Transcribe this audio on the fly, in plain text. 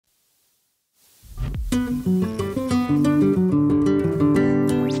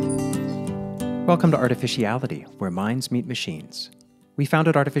Welcome to Artificiality, where minds meet machines. We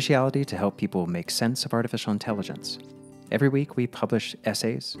founded Artificiality to help people make sense of artificial intelligence. Every week, we publish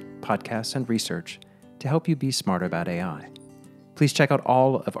essays, podcasts, and research to help you be smarter about AI. Please check out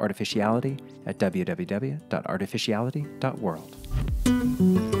all of Artificiality at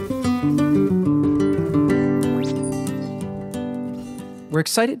www.artificiality.world. We're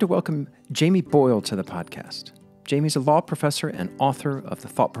excited to welcome Jamie Boyle to the podcast. Jamie's a law professor and author of the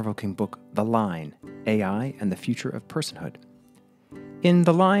thought-provoking book, The Line, AI and the Future of Personhood. In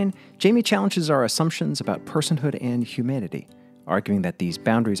The Line, Jamie challenges our assumptions about personhood and humanity, arguing that these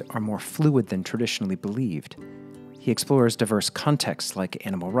boundaries are more fluid than traditionally believed. He explores diverse contexts like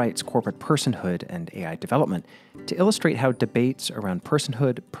animal rights, corporate personhood, and AI development to illustrate how debates around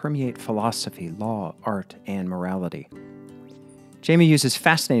personhood permeate philosophy, law, art, and morality. Jamie uses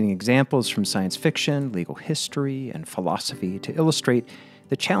fascinating examples from science fiction, legal history, and philosophy to illustrate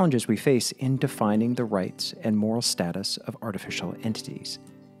the challenges we face in defining the rights and moral status of artificial entities.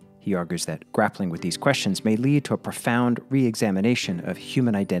 He argues that grappling with these questions may lead to a profound re-examination of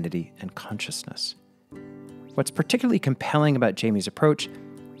human identity and consciousness. What's particularly compelling about Jamie's approach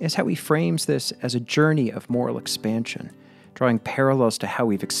is how he frames this as a journey of moral expansion, drawing parallels to how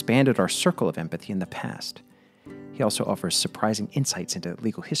we've expanded our circle of empathy in the past. He also offers surprising insights into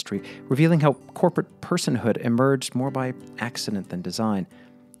legal history, revealing how corporate personhood emerged more by accident than design,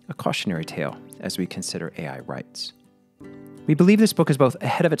 a cautionary tale as we consider AI rights. We believe this book is both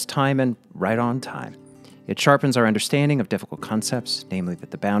ahead of its time and right on time. It sharpens our understanding of difficult concepts, namely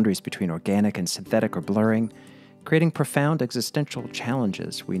that the boundaries between organic and synthetic are blurring, creating profound existential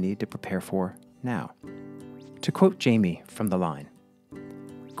challenges we need to prepare for now. To quote Jamie from The Line,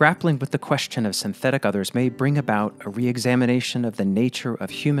 "Grappling with the question of synthetic others may bring about a re-examination of the nature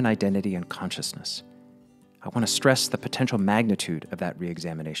of human identity and consciousness. I want to stress the potential magnitude of that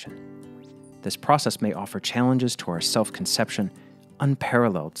re-examination. This process may offer challenges to our self-conception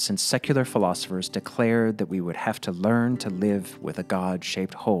unparalleled since secular philosophers declared that we would have to learn to live with a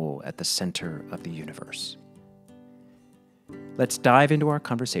God-shaped hole at the center of the universe." Let's dive into our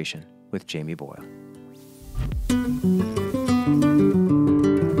conversation with Jamie Boyle.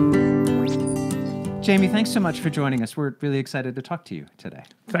 Jamie, thanks so much for joining us. We're really excited to talk to you today.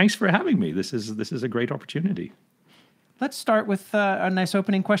 Thanks for having me. This is a great opportunity. Let's start with a nice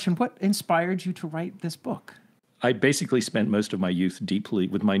opening question. What inspired you to write this book? I basically spent most of my youth deeply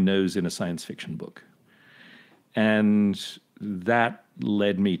with my nose in a science fiction book. And that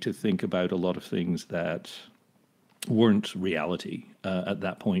led me to think about a lot of things that weren't reality at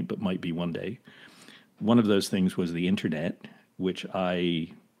that point, but might be one day. One of those things was the internet, which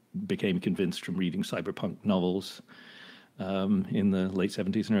I became convinced from reading cyberpunk novels in the late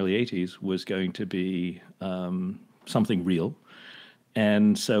 70s and early 80s was going to be something real.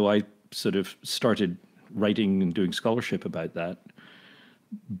 And so I sort of started writing and doing scholarship about that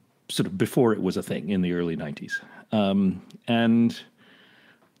sort of before it was a thing in the early 90s. And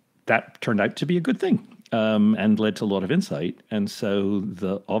that turned out to be a good thing and led to a lot of insight. And so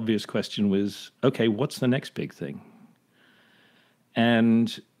the obvious question was, okay, what's the next big thing?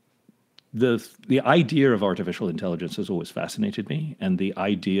 And the idea of artificial intelligence has always fascinated me, and the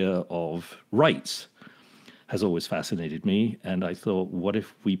idea of rights has always fascinated me. And I thought, what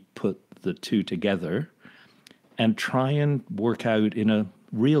if we put the two together and try and work out in a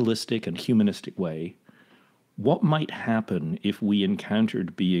realistic and humanistic way what might happen if we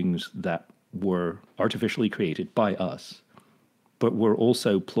encountered beings that were artificially created by us, but were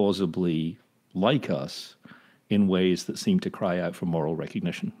also plausibly like us in ways that seem to cry out for moral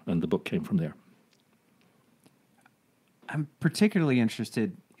recognition. And the book came from there. I'm particularly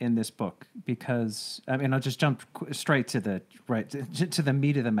interested in this book because, I mean, I'll just jump straight to the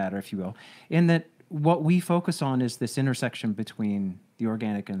meat of the matter, if you will, in that what we focus on is this intersection between the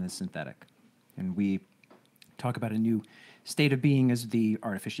organic and the synthetic. And we talk about a new state of being as the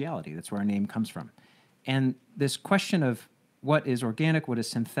artificiality. That's where our name comes from. And this question of what is organic, what is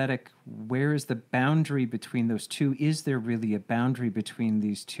synthetic, where is the boundary between those two? Is there really a boundary between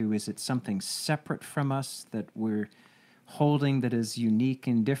these two? Is it something separate from us that we're holding that is unique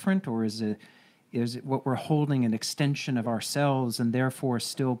and different? Or is it what we're holding an extension of ourselves and therefore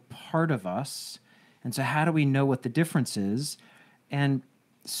still part of us? And so how do we know what the difference is? And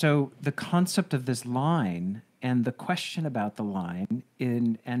so the concept of this line and the question about the line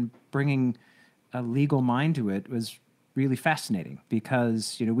and bringing a legal mind to it was really fascinating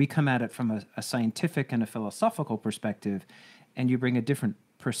because, you know, we come at it from a scientific and a philosophical perspective, and you bring a different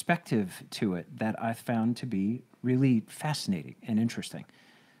perspective to it that I found to be really fascinating and interesting.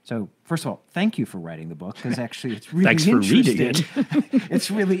 So, first of all, thank you for writing the book, because actually it's really Thanks for reading interesting.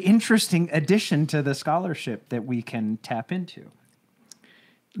 It's really interesting addition to the scholarship that we can tap into.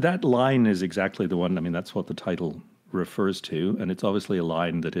 That line is exactly the one. I mean, that's what the title refers to, and it's obviously a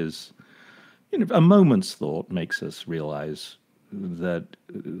line that is, a moment's thought makes us realize that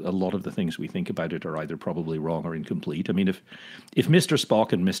a lot of the things we think about it are either probably wrong or incomplete. I mean, if Mr.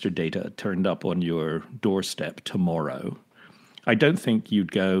 Spock and Mr. Data turned up on your doorstep tomorrow, I don't think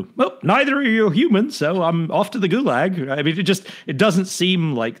you'd go, well, neither are you human, so I'm off to the gulag. I mean, it doesn't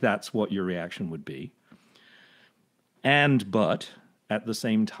seem like that's what your reaction would be. But at the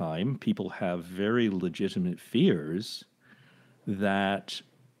same time, people have very legitimate fears that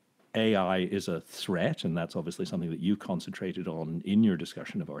AI is a threat, and that's obviously something that you concentrated on in your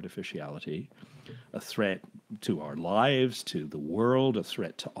discussion of artificiality, a threat to our lives, to the world, a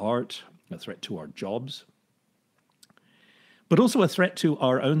threat to art, a threat to our jobs, but also a threat to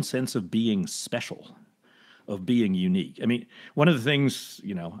our own sense of being special, of being unique. I mean, one of the things,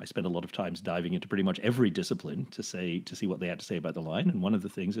 I spent a lot of times diving into pretty much every discipline to see what they had to say about the line. And one of the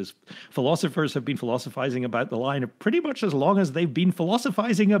things is philosophers have been philosophizing about the line pretty much as long as they've been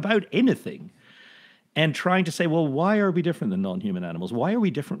philosophizing about anything, and trying to say, well, why are we different than non-human animals? Why are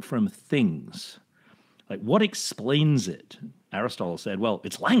we different from things? Like, what explains it? Aristotle said, well,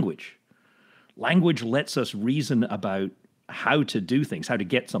 it's language. Language lets us reason about how to do things, how to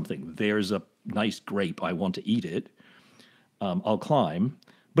get something. There's a nice grape, I want to eat it. I'll climb.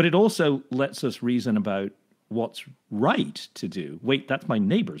 But it also lets us reason about what's right to do. Wait, that's my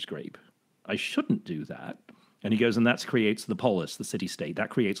neighbor's grape. I shouldn't do that. And he goes, and that creates the polis, the city-state. That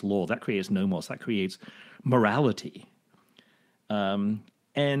creates law. That creates nomos. That creates morality.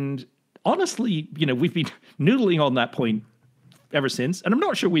 And honestly, we've been noodling on that point ever since. And I'm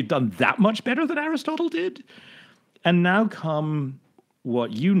not sure we've done that much better than Aristotle did. And now come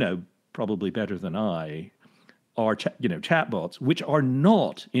what probably better than I, are chatbots, which are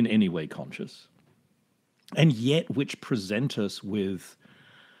not in any way conscious, and yet which present us with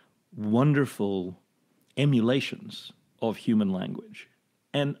wonderful emulations of human language.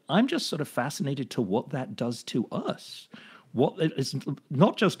 And I'm just sort of fascinated to what that does to us. What it's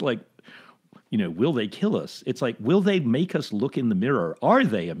not just like, will they kill us? It's like, will they make us look in the mirror? Are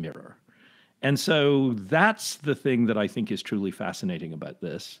they a mirror? And so that's the thing that I think is truly fascinating about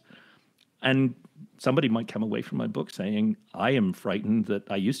this. And somebody might come away from my book saying, I am frightened that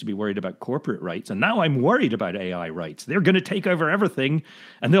I used to be worried about corporate rights, and now I'm worried about AI rights. They're going to take over everything,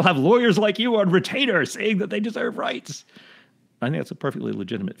 and they'll have lawyers like you on retainer saying that they deserve rights. I think that's a perfectly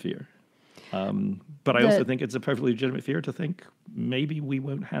legitimate fear. But I also think it's a perfectly legitimate fear to think maybe we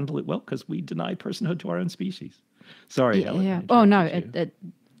won't handle it well because we deny personhood to our own species. Sorry, Helen. Yeah. Oh, no,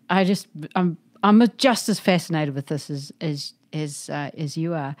 I'm just as fascinated with this as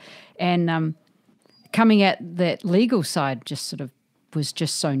you are, and coming at that legal side was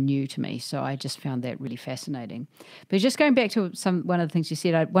just so new to me. So I just found that really fascinating. But just going back to one of the things you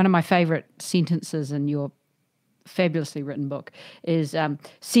said, one of my favorite sentences in your fabulously written book is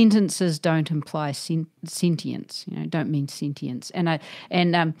sentences don't imply sentience. Don't mean sentience, and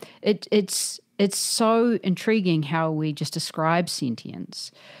it's so intriguing how we just describe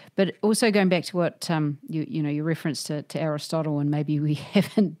sentience. But also going back to what your reference to Aristotle, and maybe we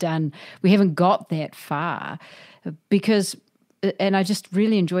haven't got that far, because, and I just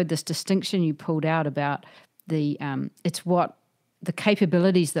really enjoyed this distinction you pulled out about it's what the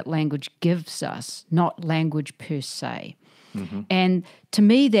capabilities that language gives us, not language per se. Mm-hmm. And to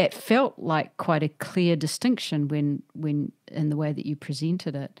me, that felt like quite a clear distinction when in the way that you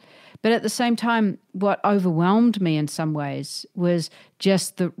presented it. But at the same time, what overwhelmed me in some ways was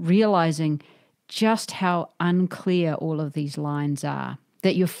just the realizing just how unclear all of these lines are.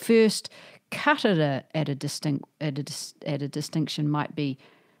 That your first cut at a distinction might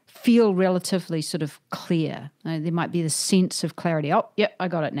feel relatively sort of clear. There might be the sense of clarity. Oh, yep, I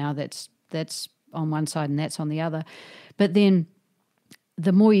got it now. That's on one side and that's on the other. But then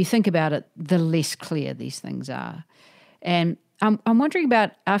the more you think about it, the less clear these things are. And I'm wondering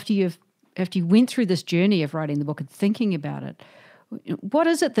about after you went through this journey of writing the book and thinking about it, what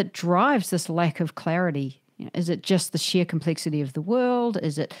is it that drives this lack of clarity? Is it just the sheer complexity of the world?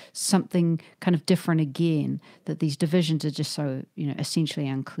 Is it something kind of different again, that these divisions are just so, essentially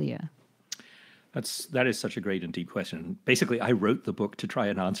unclear? That is such a great and deep question. Basically, I wrote the book to try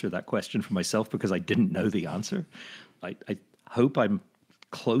and answer that question for myself because I didn't know the answer. I hope I'm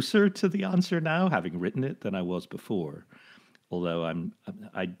closer to the answer now, having written it, than I was before. Although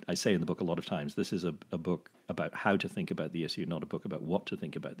I say in the book a lot of times, this is a book about how to think about the issue, not a book about what to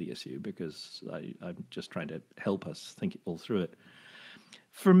think about the issue, because I'm just trying to help us think it all through it.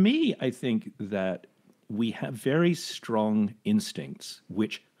 For me, I think that we have very strong instincts,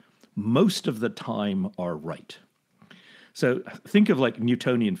 which most of the time are right. So think of like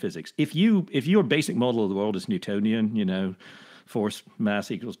Newtonian physics. If your basic model of the world is Newtonian, force,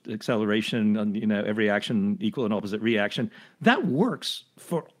 mass equals acceleration, and every action equal and opposite reaction, that works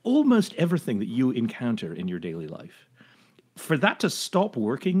for almost everything that you encounter in your daily life. For that to stop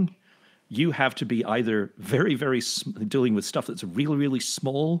working, you have to be either very, very dealing with stuff that's really, really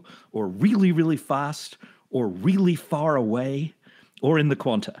small, or really, really fast, or really far away, or in the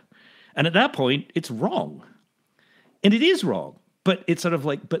quanta. And at that point, it's wrong. And it is wrong. But it's sort of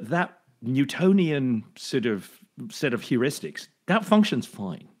like, but that Newtonian sort of set of heuristics, that functions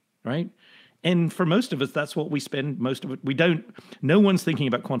fine, right? And for most of us, that's what we spend most of it. No one's thinking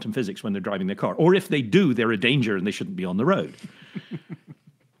about quantum physics when they're driving their car. Or if they do, they're a danger and they shouldn't be on the road.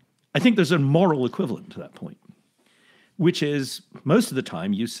 I think there's a moral equivalent to that point, which is most of the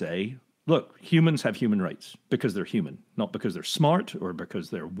time you say, look, humans have human rights because they're human, not because they're smart or because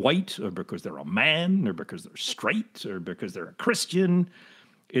they're white or because they're a man or because they're straight or because they're a Christian.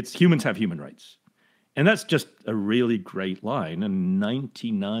 It's humans have human rights. And that's just a really great line. And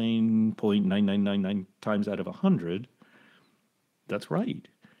 99.9999 times out of 100, that's right.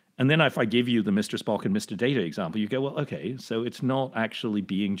 And then if I give you the Mr. Spock and Mr. Data example, you go, well, okay, so it's not actually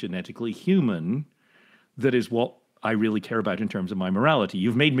being genetically human that is what I really care about in terms of my morality.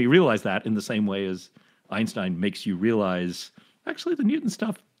 You've made me realize that in the same way as Einstein makes you realize, actually, the Newton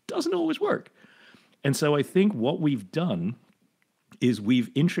stuff doesn't always work. And so I think what we've done is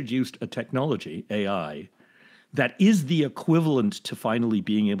we've introduced a technology, AI, that is the equivalent to finally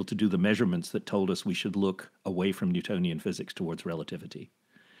being able to do the measurements that told us we should look away from Newtonian physics towards relativity.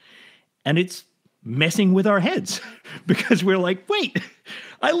 And it's messing with our heads because we're like, wait,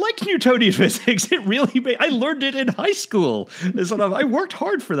 I like Newtonian physics. I learned it in high school. I worked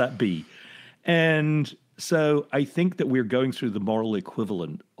hard for that B. And so I think that we're going through the moral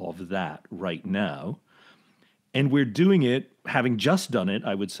equivalent of that right now. And we're doing it, having just done it,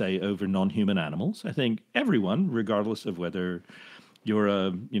 I would say, over non-human animals. I think everyone, regardless of whether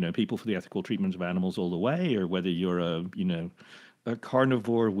you're people for the ethical treatment of animals all the way, or whether you're a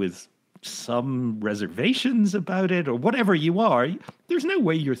carnivore with some reservations about it, or whatever you are, there's no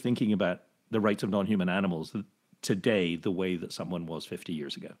way you're thinking about the rights of non-human animals today the way that someone was 50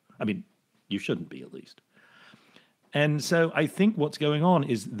 years ago. I mean, you shouldn't be, at least. And so I think what's going on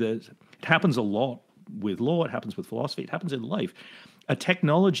is that it happens a lot with law, it happens with philosophy, it happens in life. A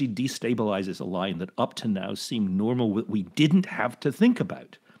technology destabilizes a line that up to now seemed normal, that we didn't have to think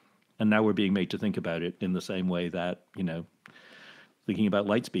about. And now we're being made to think about it in the same way that, thinking about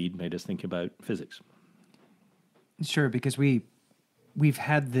light speed made us think about physics. Sure, because we've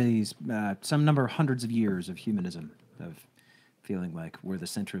had these some number of hundreds of years of humanism, of feeling like we're the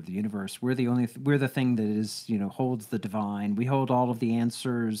center of the universe. We're the thing that is, holds the divine. We hold all of the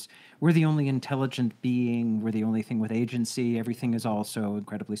answers. We're the only intelligent being. We're the only thing with agency. Everything is all so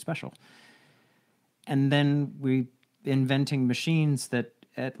incredibly special. And then we inventing machines that,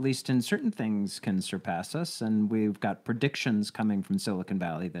 at least in certain things, can surpass us. And we've got predictions coming from Silicon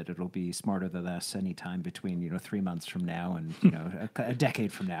Valley that it'll be smarter than us anytime between, 3 months from now and, a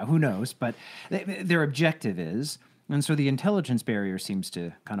decade from now. Who knows? But their objective is... And so the intelligence barrier seems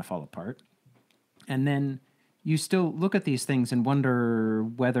to kind of fall apart. And then you still look at these things and wonder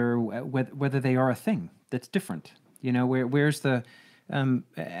whether they are a thing that's different. Where's the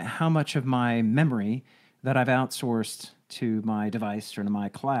how much of my memory that I've outsourced to my device or to my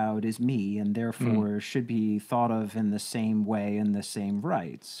cloud is me, and therefore should be thought of in the same way and the same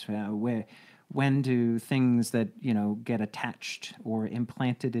rights. When do things that get attached or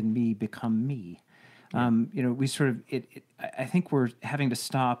implanted in me become me? We sort of, I think we're having to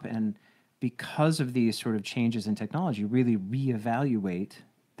stop and, because of these sort of changes in technology, really reevaluate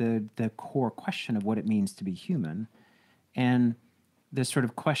the core question of what it means to be human, and this sort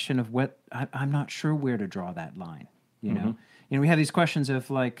of question of what, I'm not sure where to draw that line, we have these questions of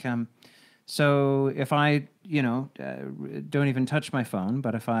like, so if I, don't even touch my phone,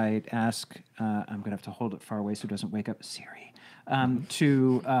 but if I ask, I'm going to have to hold it far away so it doesn't wake up Siri,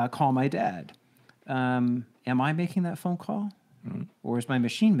 to call my dad. Am I making that phone call, or is my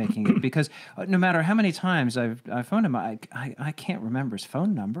machine making it? Because no matter how many times I've phoned him, I can't remember his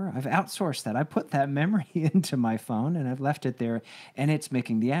phone number. I've outsourced that. I put that memory into my phone and I've left it there, and it's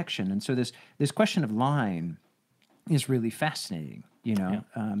making the action. And so this question of line is really fascinating,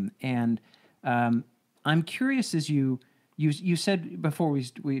 And I'm curious, as you said before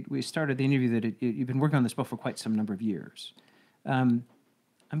we started the interview that you've been working on this book for quite some number of years.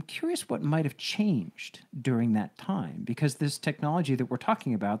 I'm curious what might have changed during that time, because this technology that we're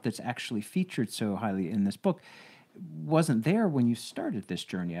talking about that's actually featured so highly in this book wasn't there when you started this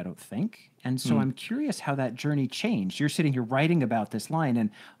journey, I don't think. And so I'm curious how that journey changed. You're sitting here writing about this line,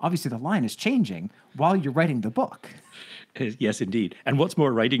 and obviously the line is changing while you're writing the book. Yes, indeed. And what's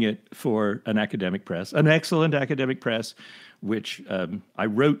more, writing it for an academic press, an excellent academic press, which I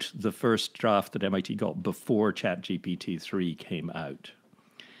wrote the first draft that MIT got before ChatGPT-3 came out,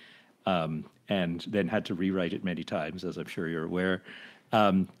 and then had to rewrite it many times, as I'm sure you're aware.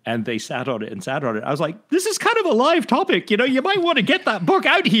 And they sat on it and sat on it. I was like, this is kind of a live topic, you know, you might want to get that book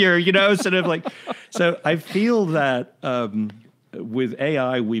out here, you know, sort of like. So I feel that with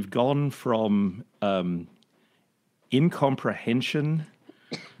AI, we've gone from incomprehension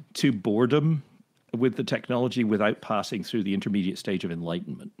to boredom with the technology without passing through the intermediate stage of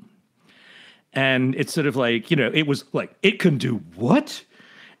enlightenment. And it's sort of like, you know, it was like, it can do what?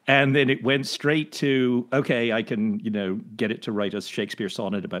 And then it went straight to, okay, I can, you know, get it to write a Shakespeare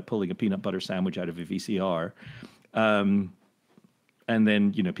sonnet about pulling a peanut butter sandwich out of a VCR. And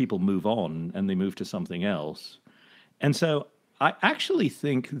then, you know, people move on and they move to something else. And so I actually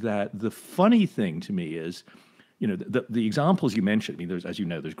think that the funny thing to me is, you know, the examples you mentioned, I mean, there's, as you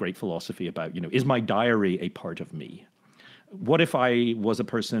know, there's great philosophy about, you know, is my diary a part of me? What if I was a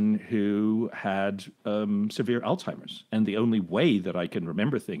person who had severe Alzheimer's, and the only way that I can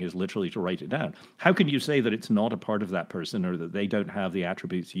remember things is literally to write it down? How can you say that it's not a part of that person, or that they don't have the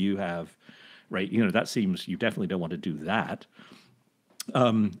attributes you have, right? You know, that seems, you definitely don't want to do that.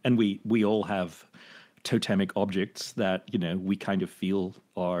 And we all have totemic objects that, you know, we kind of feel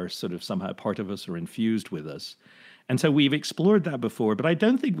are sort of somehow part of us or infused with us. And so we've explored that before, but I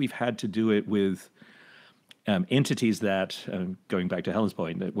don't think we've had to do it with entities that, going back to Helen's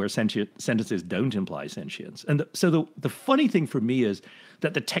point, where sentences don't imply sentience. And so the funny thing for me is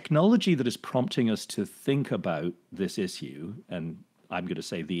that the technology that is prompting us to think about this issue, and I'm going to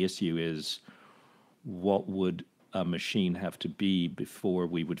say the issue is, what would a machine have to be before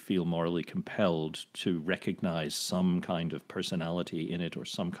we would feel morally compelled to recognize some kind of personality in it or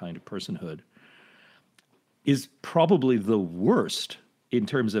some kind of personhood, is probably the worst in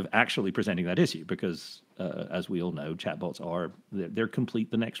terms of actually presenting that issue, because as we all know, chatbots they're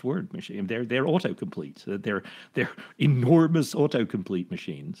complete the next word machine. They're autocomplete. They're enormous autocomplete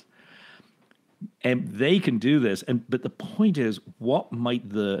machines, and they can do this. But the point is, what might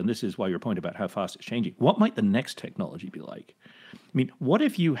and this is why your point about how fast it's changing, what might the next technology be like? I mean, what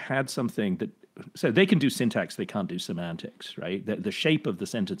if you had something that, so they can do syntax, they can't do semantics, right? The shape of the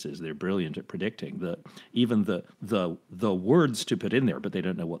sentences, they're brilliant at predicting, even the words to put in there, but they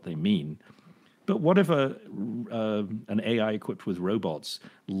don't know what they mean. But what if an AI equipped with robots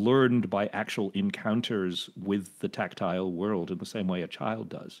learned by actual encounters with the tactile world in the same way a child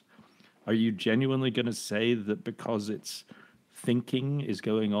does? Are you genuinely going to say that because its thinking is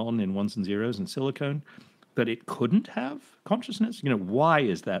going on in ones and zeros and silicone, that it couldn't have consciousness? You know, why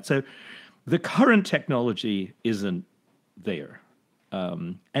is that? So the current technology isn't there.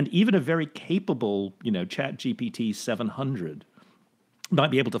 And even a very capable, you know, ChatGPT 700 might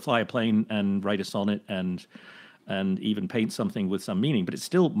be able to fly a plane and write a sonnet and even paint something with some meaning, but it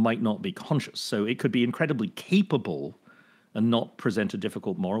still might not be conscious. So it could be incredibly capable and not present a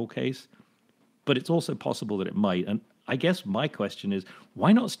difficult moral case, but it's also possible that it might. And I guess my question is,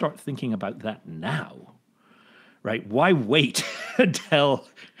 why not start thinking about that now, right? Why wait until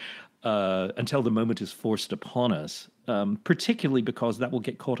the moment is forced upon us, particularly because that will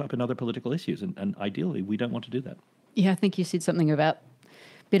get caught up in other political issues. And ideally, we don't want to do that. Yeah, I think you said something about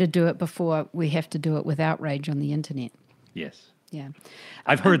better do it before we have to do it with outrage on the internet. Yes. Yeah.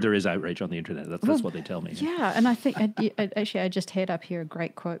 I've heard there is outrage on the internet. That's what they tell me. Yeah, and I think, I just had up here a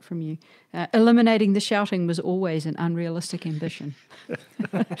great quote from you. Eliminating the shouting was always an unrealistic ambition.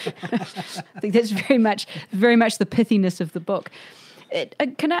 I think that's very much the pithiness of the book.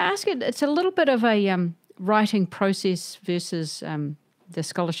 Can I ask it, it's a little bit of a writing process versus the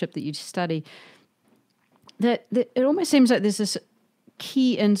scholarship that you study, that it almost seems like there's this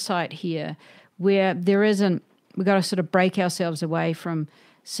key insight here where we've got to sort of break ourselves away from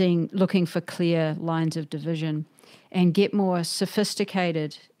looking for clear lines of division and get more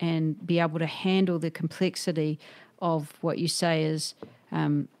sophisticated and be able to handle the complexity of what you say is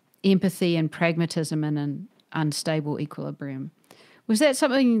empathy and pragmatism in an unstable equilibrium. Was that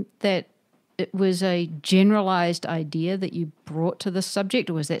something that it was a generalized idea that you brought to this subject,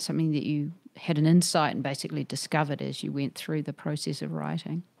 or was that something that you had an insight and basically discovered as you went through the process of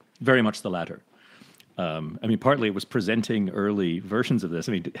writing? Very much the latter. I mean, partly it was presenting early versions of this.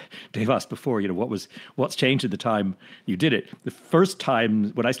 I mean, Dave asked before, what's changed at the time you did it. The first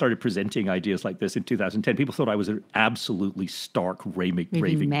time when I started presenting ideas like this in 2010, people thought I was an absolutely stark, raving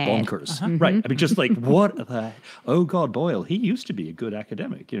bonkers. Right. I mean, just like, what the, oh God, Boyle, he used to be a good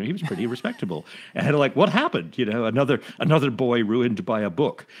academic. He was pretty respectable. And like, what happened? Another boy ruined by a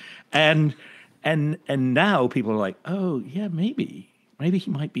book. And now people are like, oh yeah, maybe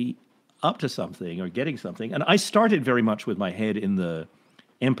he might be up to something or getting something. And I started very much with my head in the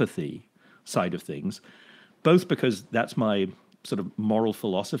empathy side of things, both because that's my sort of moral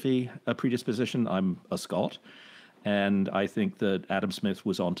philosophy predisposition. I'm a Scot, and I think that Adam Smith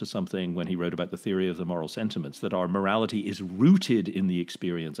was onto something when he wrote about the theory of the moral sentiments, that our morality is rooted in the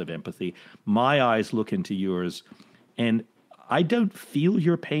experience of empathy. My eyes look into yours, and I don't feel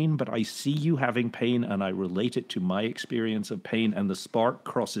your pain, but I see you having pain, and I relate it to my experience of pain, and the spark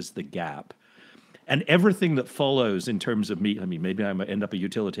crosses the gap. And everything that follows in terms of me, I mean, maybe I might end up a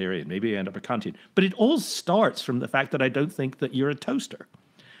utilitarian, maybe I end up a Kantian, but it all starts from the fact that I don't think that you're a toaster.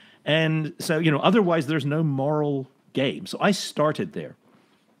 And so, otherwise there's no moral game. So I started there.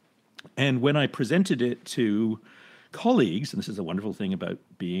 And when I presented it to colleagues, and this is a wonderful thing about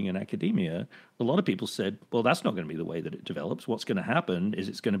being in academia, a lot of people said, well, that's not going to be the way that it develops. What's going to happen is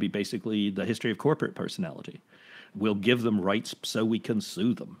it's going to be basically the history of corporate personality. We'll give them rights so we can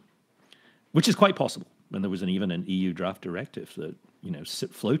sue them, which is quite possible. And there was even an EU draft directive that,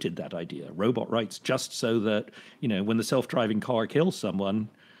 floated that idea, robot rights, just so that, when the self-driving car kills someone,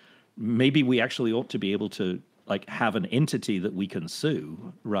 maybe we actually ought to be able to have an entity that we can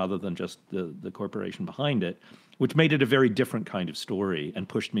sue rather than just the corporation behind it, which made it a very different kind of story and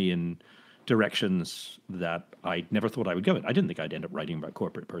pushed me in directions that I never thought I would go in. I didn't think I'd end up writing about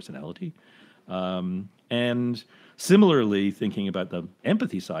corporate personality. And similarly, thinking about the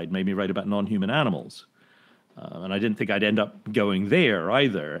empathy side made me write about non-human animals. And I didn't think I'd end up going there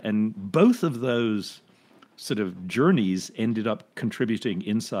either. And both of those sort of journeys ended up contributing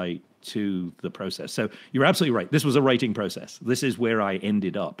insight to the process. So you're absolutely right. This was a writing process. This is where I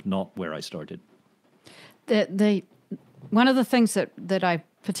ended up, not where I started. One of the things that I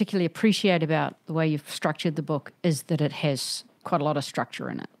particularly appreciate about the way you've structured the book is that it has quite a lot of structure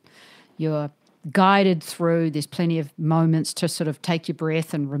in it. You're guided through, there's plenty of moments to sort of take your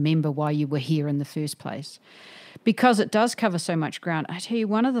breath and remember why you were here in the first place. Because it does cover so much ground, I tell you,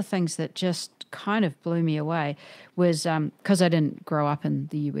 one of the things that just kind of blew me away was, because I didn't grow up in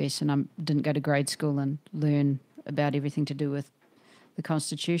the US and I didn't go to grade school and learn about everything to do with the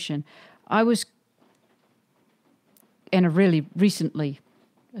Constitution, I was, and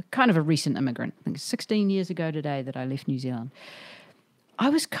kind of a recent immigrant, I think 16 years ago today that I left New Zealand, I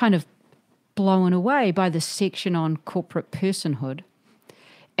was kind of blown away by the section on corporate personhood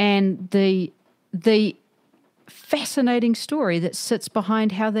and the fascinating story that sits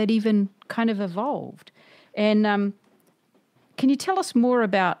behind how that even kind of evolved. And can you tell us more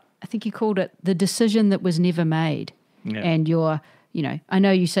about, I think you called it the decision that was never made? Yeah. And I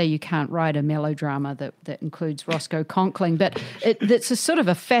know you say you can't write a melodrama that includes Roscoe Conkling, but it's a sort of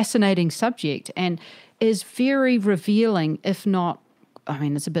a fascinating subject and is very revealing, if not, I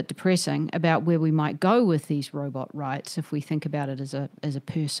mean, it's a bit depressing about where we might go with these robot rights if we think about it as a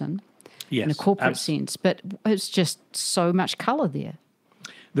person. Yes, in a corporate sense, but it's just so much colour there.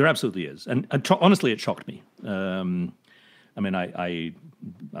 There absolutely is, and honestly, it shocked me. I'm a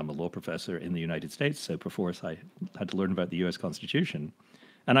law professor in the United States, so perforce I had to learn about the U.S. Constitution,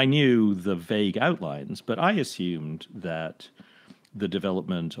 and I knew the vague outlines, but I assumed that the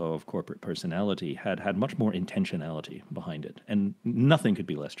development of corporate personality had much more intentionality behind it, and nothing could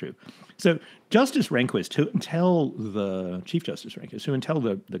be less true. So Justice Rehnquist, Chief Justice Rehnquist, who until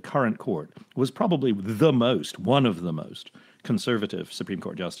the current court was probably one of the most conservative Supreme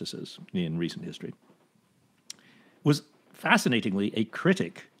Court justices in recent history, was fascinatingly a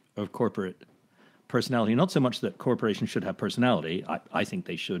critic of corporate personality. Not so much that corporations should have personality. I think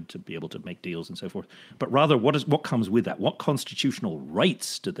they should, to be able to make deals and so forth. But rather, what comes with that? What constitutional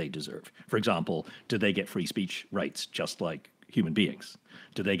rights do they deserve? For example, do they get free speech rights just like human beings?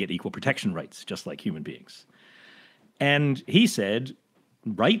 Do they get equal protection rights just like human beings? And he said,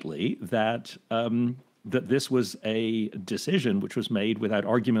 rightly, that that this was a decision which was made without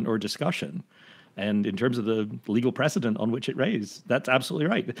argument or discussion. And in terms of the legal precedent on which it raised, that's absolutely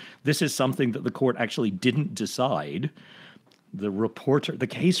right. This is something that the court actually didn't decide. The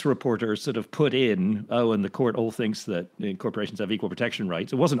case reporter sort of put in, and the court all thinks that corporations have equal protection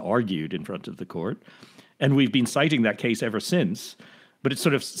rights. It wasn't argued in front of the court. And we've been citing that case ever since. But it's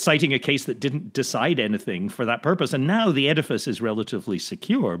sort of citing a case that didn't decide anything for that purpose. And now the edifice is relatively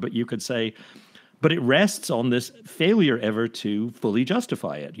secure. But you could say, But it rests on this failure ever to fully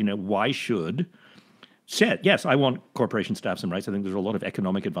justify it. Why should... Yes, I want corporations to have some rights. I think there's a lot of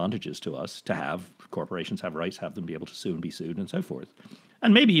economic advantages to us to have corporations have rights, have them be able to sue and be sued and so forth.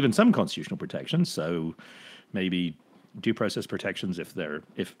 And maybe even some constitutional protections. So maybe due process protections if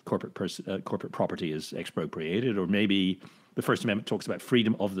corporate property is expropriated, or maybe the First Amendment talks about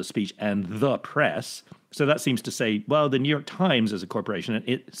freedom of the speech and the press. So that seems to say, well, the New York Times is a corporation, and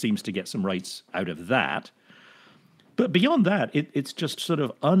it seems to get some rights out of that. But beyond that, it's just sort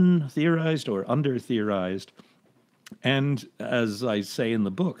of untheorized or under-theorized. And as I say in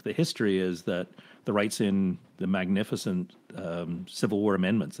the book, the history is that the rights in the magnificent Civil War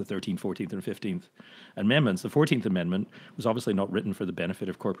amendments, the 13th, 14th, and 15th Amendments, the 14th Amendment was obviously not written for the benefit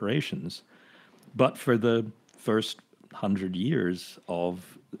of corporations, but for the first 100 years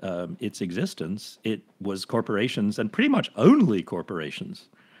of its existence, it was corporations, and pretty much only corporations,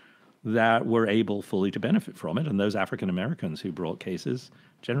 that were able fully to benefit from it. And those African Americans who brought cases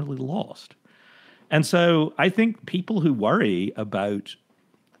generally lost. And so I think people who worry about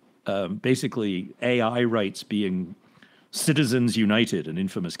basically AI rights being Citizens United, an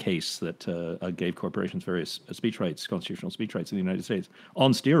infamous case that gave corporations various speech rights, constitutional speech rights in the United States,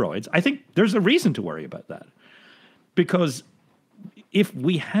 on steroids, I think there's a reason to worry about that. Because if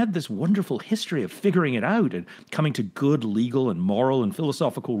we had this wonderful history of figuring it out and coming to good legal and moral and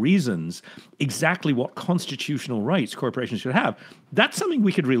philosophical reasons, exactly what constitutional rights corporations should have, that's something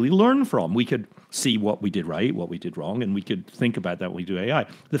we could really learn from. We could see what we did right, what we did wrong, and we could think about that when we do AI.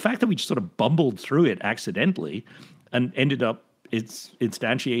 The fact that we just sort of bumbled through it accidentally and ended up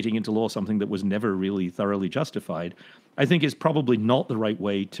instantiating into law something that was never really thoroughly justified, I think is probably not the right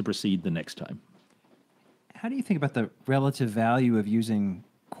way to proceed the next time. How do you think about the relative value of using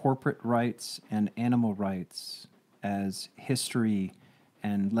corporate rights and animal rights as history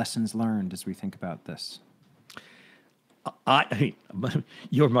and lessons learned as we think about this?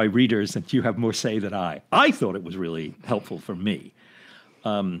 You're my readers, and you have more say than I. I thought it was really helpful for me.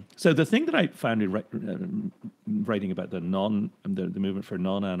 So the thing that I found in writing about the movement for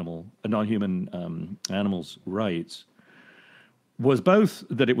non-human animals' rights was both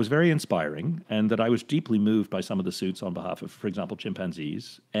that it was very inspiring and that I was deeply moved by some of the suits on behalf of, for example,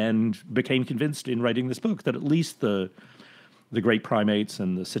 chimpanzees, and became convinced in writing this book that at least the great primates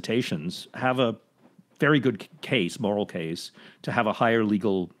and the cetaceans have a very good case, moral case, to have a higher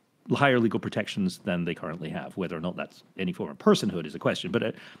legal protections than they currently have. Whether or not that's any form of personhood is a question,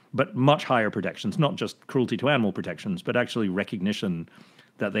 but much higher protections, not just cruelty to animal protections, but actually recognition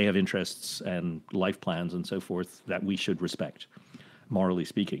that they have interests and life plans and so forth that we should respect, morally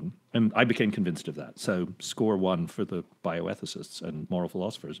speaking. And I became convinced of that. So score one for the bioethicists and moral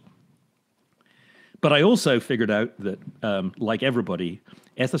philosophers. But I also figured out that, like everybody,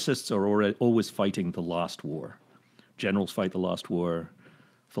 ethicists are always fighting the last war. Generals fight the last war.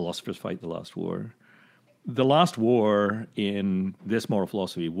 Philosophers fight the last war. The last war in this moral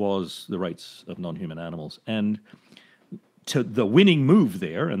philosophy was the rights of non-human animals. And to the winning move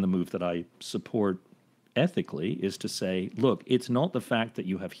there, and the move that I support ethically, is to say, look, it's not the fact that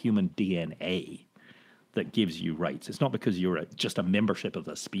you have human DNA that gives you rights. It's not because you're just a membership of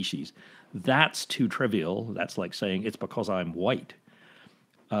the species. That's too trivial. That's like saying it's because I'm white.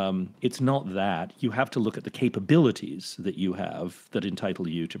 It's not that. You have to look at the capabilities that you have that entitle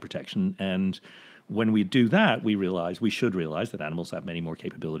you to protection. And when we do that, we should realize that animals have many more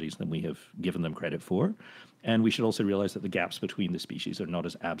capabilities than we have given them credit for. And we should also realize that the gaps between the species are not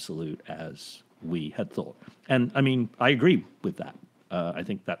as absolute as we had thought. And I mean, I agree with that. I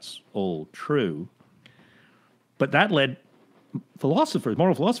think that's all true. But that led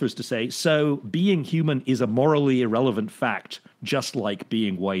moral philosophers to say, so being human is a morally irrelevant fact, just like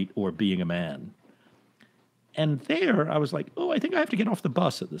being white or being a man. And there I was like, I think I have to get off the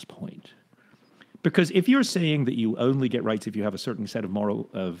bus at this point. Because if you're saying that you only get rights if you have a certain set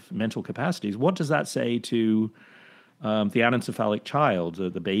of mental capacities, what does that say to the anencephalic child,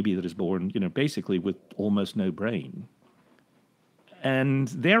 the baby that is born, basically with almost no brain? And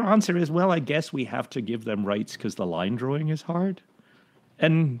their answer is, well, I guess we have to give them rights because the line drawing is hard.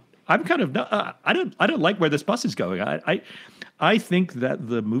 And I'm kind of I don't like where this bus is going. I think that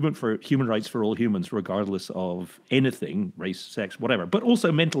the movement for human rights for all humans, regardless of anything, race, sex, whatever, but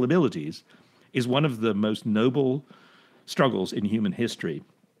also mental abilities, is one of the most noble struggles in human history.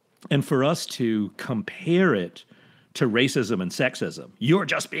 And for us to compare it to racism and sexism, you're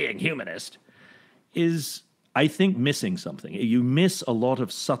just being humanist, is, I think, missing something. You miss a lot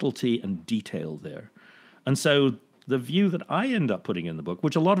of subtlety and detail there. And so the view that I end up putting in the book,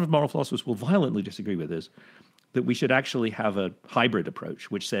 which a lot of moral philosophers will violently disagree with, is that we should actually have a hybrid approach,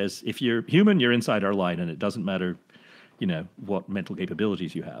 which says if you're human, you're inside our line, and it doesn't matter, what mental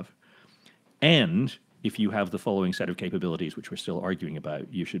capabilities you have. And if you have the following set of capabilities, which we're still arguing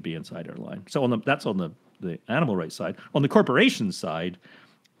about, you should be inside our line. So that's on the animal rights side. On the corporation side,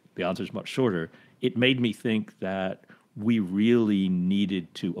 the answer is much shorter. It made me think that we really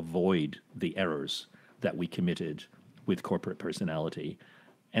needed to avoid the errors that we committed with corporate personality,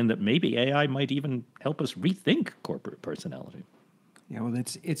 and that maybe AI might even help us rethink corporate personality. Yeah, well,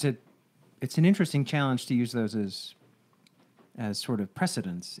 it's an interesting challenge to use those as sort of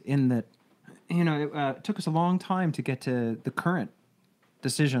precedents, in that, it took us a long time to get to the current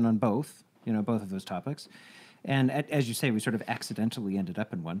decision on both of those topics. And as you say, we sort of accidentally ended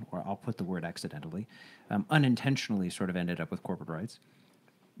up in one, or I'll put the word accidentally, unintentionally sort of ended up with corporate rights.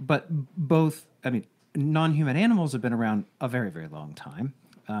 But both, non-human animals have been around a very, very long time.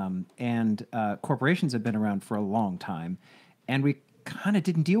 And corporations have been around for a long time. And we kind of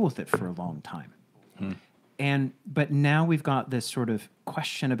didn't deal with it for a long time. But now we've got this sort of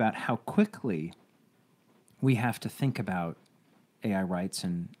question about how quickly we have to think about AI rights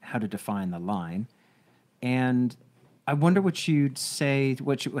and how to define the line. And I wonder what you'd say,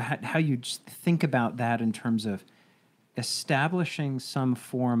 how you'd think about that in terms of establishing some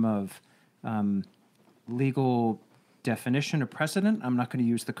form of legal definition or precedent. I'm not going to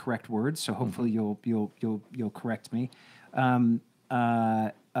use the correct words, so hopefully you'll correct me.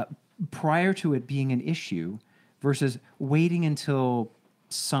 Prior to it being an issue, versus waiting until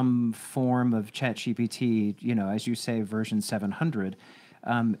some form of ChatGPT, as you say, version 700,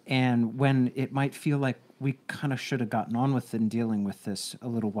 and when it might feel like we kind of should have gotten on with and dealing with this a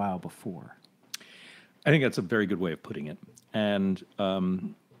little while before. I think that's a very good way of putting it. And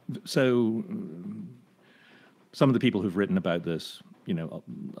so some of the people who've written about this,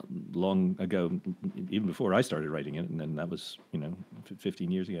 long ago, even before I started writing it, and then that was, 15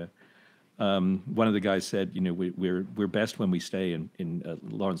 years ago. One of the guys said, we're best when we stay in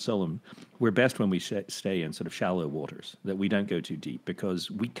Lawrence Solom, we're best when we stay in sort of shallow waters, that we don't go too deep, because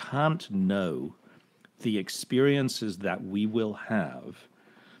we can't know the experiences that we will have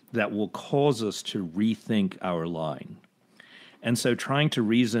that will cause us to rethink our line. And so trying to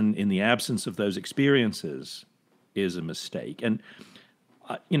reason in the absence of those experiences is a mistake. And,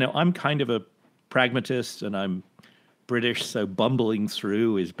 I'm kind of a pragmatist, and I'm British, so bumbling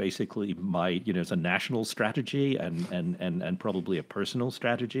through is basically my, it's a national strategy and probably a personal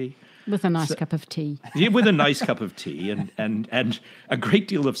strategy. With a nice cup of tea. Yeah, with a nice cup of tea and a great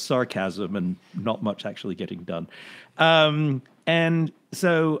deal of sarcasm and not much actually getting done. And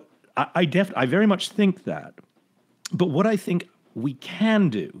so I very much think that. But what I think we can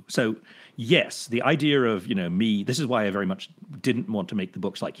do, so yes, the idea of, me, this is why I very much didn't want to make the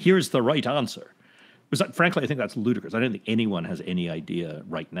books like, here's the right answer. Because frankly, I think that's ludicrous. I don't think anyone has any idea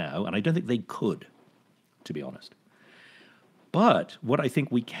right now, and I don't think they could, to be honest. But what I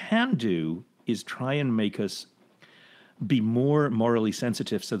think we can do is try and make us be more morally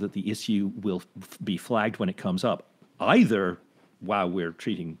sensitive so that the issue will be flagged when it comes up. Either, wow, we're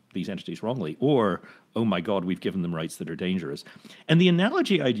treating these entities wrongly, or, oh my God, we've given them rights that are dangerous. And the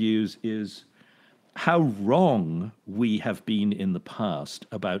analogy I'd use is how wrong we have been in the past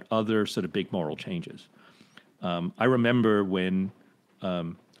about other sort of big moral changes. I remember when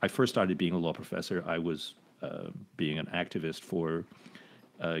I first started being a law professor, I was being an activist for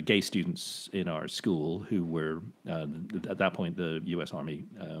gay students in our school who were, at that point, the U.S. Army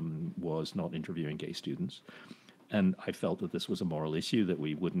was not interviewing gay students. And I felt that this was a moral issue, that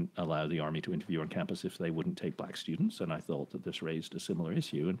we wouldn't allow the Army to interview on campus if they wouldn't take black students. And I thought that this raised a similar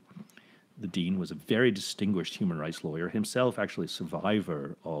issue. And the dean was a very distinguished human rights lawyer, himself actually a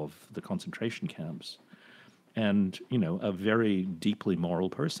survivor of the concentration camps, and, a very deeply moral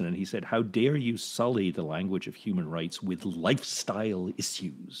person. And he said, how dare you sully the language of human rights with lifestyle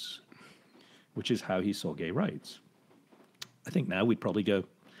issues, which is how he saw gay rights. I think now we'd probably go,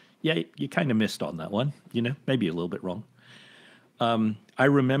 yeah, you kind of missed on that one, maybe a little bit wrong. I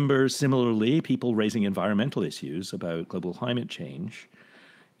remember similarly people raising environmental issues about global climate change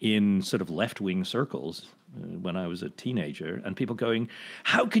in sort of left-wing circles when I was a teenager, and people going,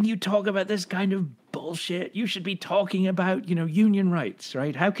 how can you talk about this kind of bullshit? You should be talking about, union rights,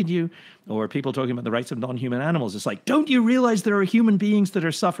 right? How could you? Or people talking about the rights of non-human animals. It's like, don't you realize there are human beings that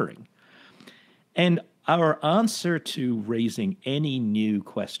are suffering? And our answer to raising any new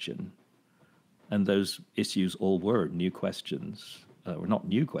question, and those issues all were new questions, or not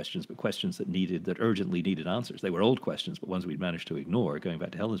new questions, but questions that urgently needed answers. They were old questions, but ones we'd managed to ignore, going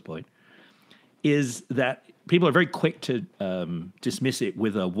back to Helen's point, is that people are very quick to dismiss it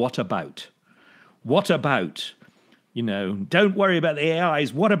with a what about? What about don't worry about the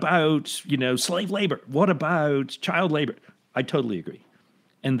AIs. What about, slave labor? What about child labor? I totally agree.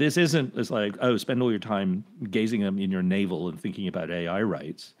 And this isn't as like, oh, spend all your time gazing in your navel and thinking about AI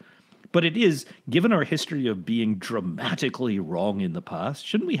rights. But it is, given our history of being dramatically wrong in the past,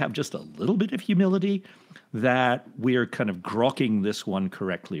 shouldn't we have just a little bit of humility that we're kind of grokking this one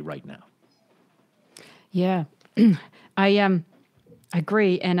correctly right now? Yeah, I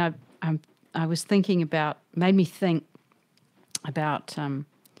agree. And I was thinking made me think about kind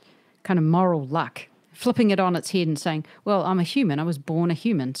of moral luck, flipping it on its head and saying, well, I'm a human. I was born a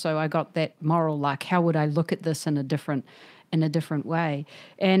human, so I got that moral luck. How would I look at this in a different way?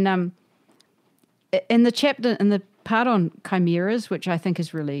 And in the part on chimeras, which I think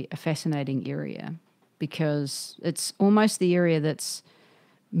is really a fascinating area, because it's almost the area that's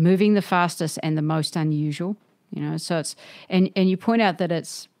moving the fastest and the most unusual. So it's and you point out that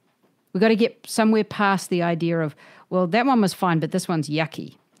we've got to get somewhere past the idea of, well, that one was fine, but this one's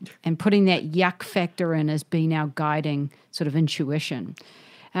yucky. And putting that yuck factor in as being our guiding sort of intuition.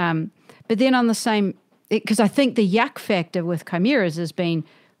 But then on the same, because I think the yuck factor with chimeras has been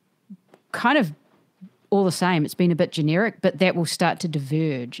kind of all the same. It's been a bit generic, but that will start to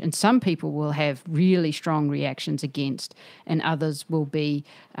diverge. And some people will have really strong reactions against, and others will be,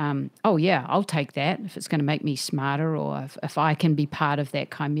 oh, yeah, I'll take that if it's going to make me smarter, or if I can be part of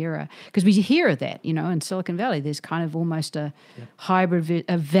that chimera. Because we hear of that, in Silicon Valley, there's kind of almost a hybrid,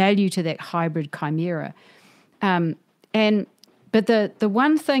 a value to that hybrid chimera. But the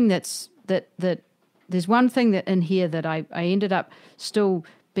one thing that there's one thing that in here that I ended up still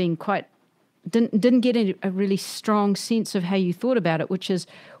being quite, didn't get a really strong sense of how you thought about it, which is,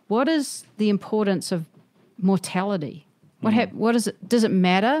 what is the importance of mortality? What is it? Does it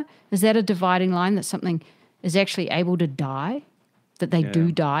matter? Is that a dividing line, that something is actually able to die, that they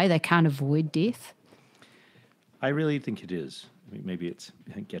do die, they can't avoid death? I really think it is. I mean, maybe it's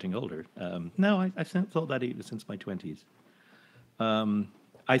getting older. No, I've thought that since my 20s.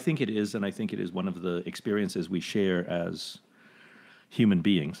 I think it is, and I think it is one of the experiences we share as human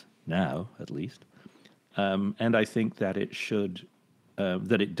beings, now at least. And I think that it should,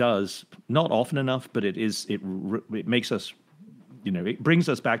 that it does, not often enough, but it makes us, it brings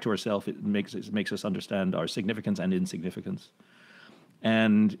us back to ourselves. It makes us understand our significance and insignificance.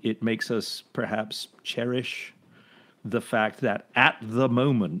 And it makes us perhaps cherish the fact that at the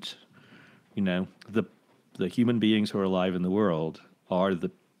moment, the human beings who are alive in the world are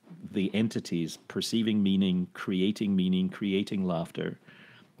the entities perceiving meaning, creating laughter,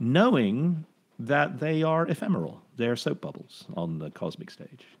 knowing that they are ephemeral. They're soap bubbles on the cosmic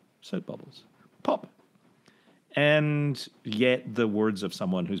stage. Soap bubbles. Pop. And yet the words of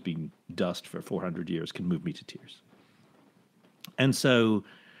someone who's been dust for 400 years can move me to tears. And so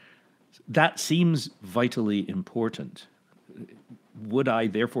that seems vitally important. Would I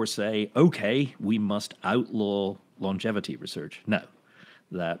therefore say, okay, we must outlaw longevity research? No.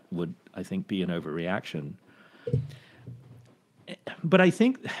 That would, I think, be an overreaction. But I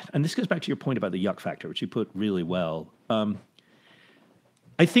think, and this goes back to your point about the yuck factor, which you put really well,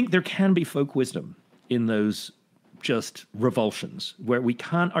 I think there can be folk wisdom in those just revulsions where we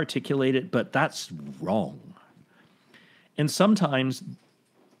can't articulate it, but that's wrong. And sometimes,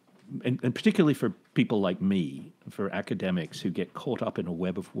 and particularly for people like me, for academics who get caught up in a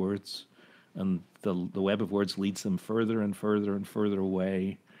web of words, and the web of words leads them further and further and further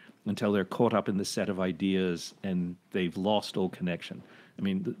away until they're caught up in this set of ideas and they've lost all connection. I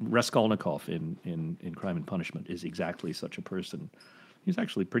mean, Raskolnikov in Crime and Punishment is exactly such a person. He's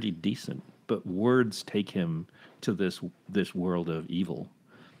actually pretty decent, but words take him to this world of evil.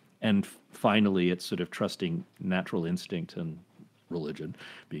 And finally, it's sort of trusting natural instinct and religion,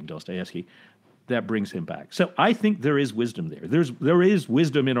 being Dostoevsky, that brings him back. So I think there is wisdom there. There is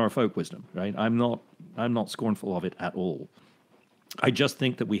wisdom in our folk wisdom, right? I'm not scornful of it at all. I just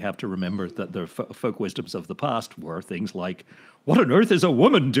think that we have to remember that the folk wisdoms of the past were things like, what on earth is a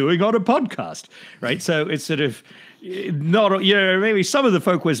woman doing on a podcast, right? So it's sort of not, maybe some of the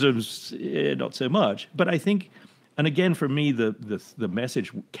folk wisdoms, not so much. But I think, and again, for me, the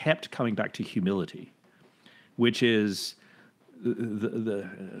message kept coming back to humility, which is the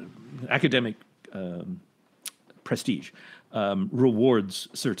academic prestige rewards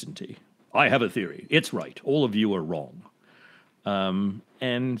certainty. I have a theory. It's right. All of you are wrong.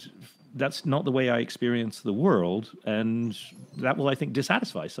 And that's not the way I experience the world, and that will, I think,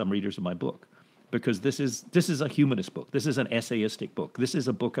 dissatisfy some readers of my book, because this is a humanist book. This is an essayistic book. This is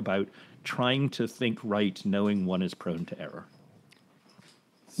a book about trying to think right, knowing one is prone to error.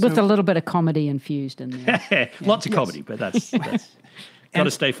 With a little bit of comedy infused in there. Lots of comedy, but that's got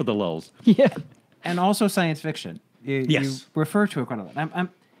to stay for the lulls. Yeah. And also science fiction. You Yes. refer to it quite a lot.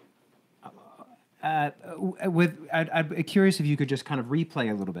 I'd be curious if you could just kind of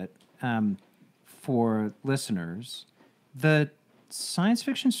replay a little bit for listeners the science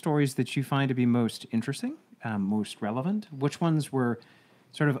fiction stories that you find to be most interesting, most relevant. Which ones were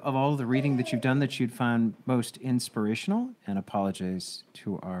sort of all the reading that you've done that you'd found most inspirational? And apologize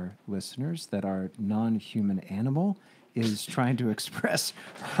to our listeners that our non-human animal is trying to express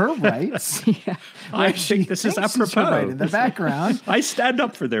her rights. I think this is apropos. Right in the background. I stand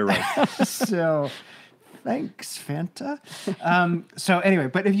up for their rights. So, thanks, Fanta. So anyway,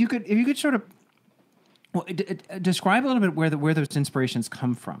 but if you could sort of describe a little bit where those inspirations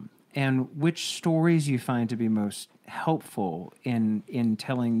come from, and which stories you find to be most helpful in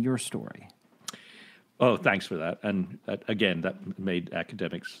telling your story. Oh, thanks for that. And again, that made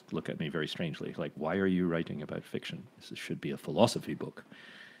academics look at me very strangely. Like, why are you writing about fiction? This should be a philosophy book.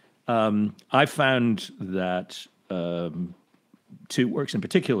 I found that two works in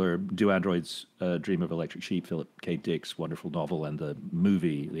particular, Do Androids Dream of Electric Sheep, Philip K. Dick's wonderful novel, and the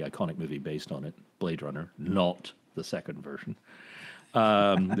movie, the iconic movie based on it, Blade Runner, not the second version.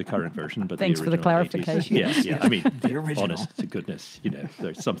 The current version, but Thanks the for the original 80s. clarification. Yeah. I mean, The original. honest to goodness,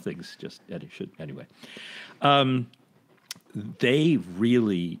 there's some things just and it should anyway.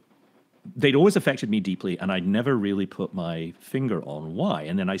 They'd always affected me deeply, and I'd never really put my finger on why.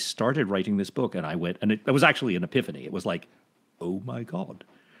 And then I started writing this book, and I went, and it was actually an epiphany. It was like, oh my God,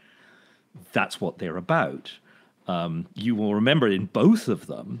 that's what they're about. You will remember in both of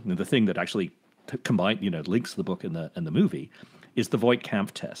them, the thing that actually combined, links the book and the movie, is the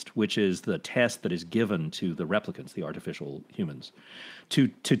Voight-Kampff test, which is the test that is given to the replicants, the artificial humans, to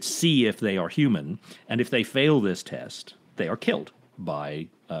see if they are human. And if they fail this test, they are killed by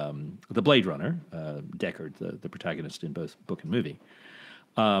the Blade Runner, Deckard, the protagonist in both book and movie,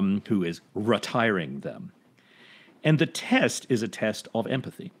 who is retiring them. And the test is a test of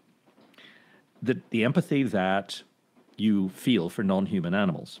empathy. The empathy that you feel for non-human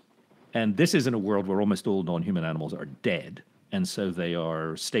animals. And this is in a world where almost all non-human animals are dead. And so they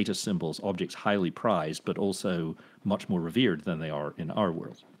are status symbols, objects highly prized, but also much more revered than they are in our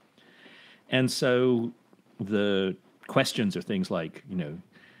world. And so the questions are things like,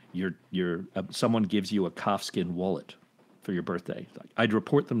 someone gives you a calfskin wallet for your birthday. I'd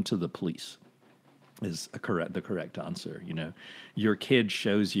report them to the police. Is the correct answer. Your kid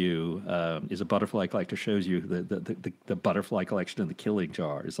shows you is a butterfly collector, shows you the butterfly collection in the killing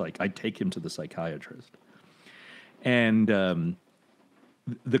jar. It's like, I'd take him to the psychiatrist. And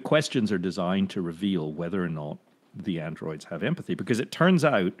the questions are designed to reveal whether or not the androids have empathy, because it turns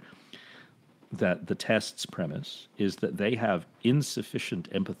out that the test's premise is that they have insufficient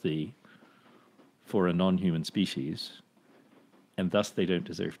empathy for a non-human species, and thus they don't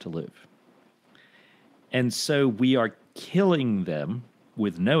deserve to live. And so we are killing them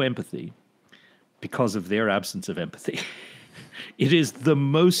with no empathy because of their absence of empathy. It is the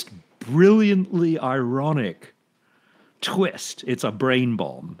most brilliantly ironic twist. It's a brain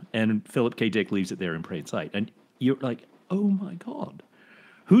bomb. And Philip K. Dick leaves it there in plain sight. And you're like, oh my God,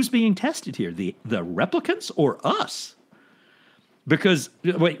 who's being tested here? The replicants or us? Because,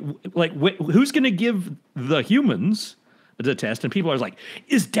 who's going to give the humans the test? And people are like,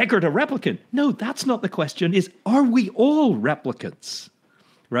 is Deckard a replicant? No, that's not the question. Are we all replicants?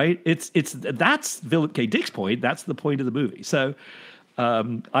 Right? That's Philip K. Dick's point. That's the point of the movie. So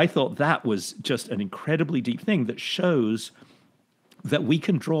I thought that was just an incredibly deep thing that shows that we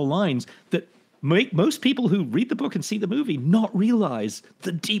can draw lines that make most people who read the book and see the movie not realize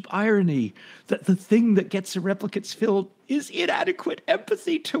the deep irony that the thing that gets the replicants killed is inadequate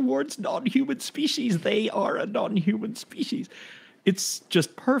empathy towards non-human species. They are a non-human species. It's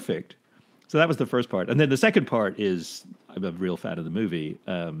just perfect. So that was the first part. And then the second part is, I'm a real fan of the movie.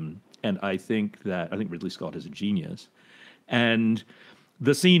 And I think Ridley Scott is a genius. And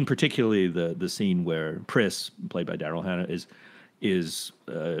the scene, particularly the scene where Pris, played by Daryl Hannah, is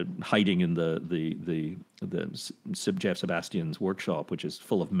hiding in the Jeff Sebastian's workshop, which is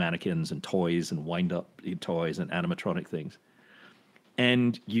full of mannequins and toys and wind-up toys and animatronic things.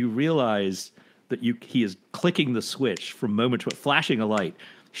 And you realize that he is clicking the switch from moment to flashing a light.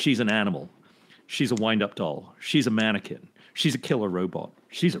 She's an animal. She's a wind-up doll. She's a mannequin. She's a killer robot.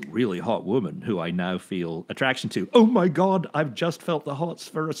 She's a really hot woman who I now feel attraction to. Oh my God, I've just felt the hots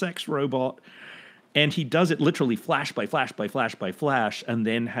for a sex robot. And he does it literally flash by flash by flash by flash, and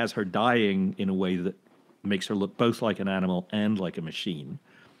then has her dying in a way that makes her look both like an animal and like a machine.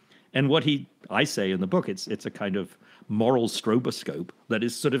 And I say in the book, it's a kind of moral stroboscope that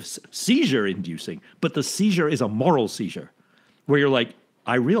is sort of seizure-inducing, but the seizure is a moral seizure, where you're like,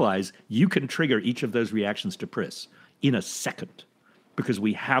 I realize you can trigger each of those reactions to Pris in a second because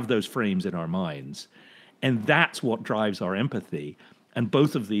we have those frames in our minds. And that's what drives our empathy. And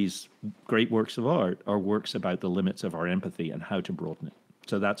both of these great works of art are works about the limits of our empathy and how to broaden it.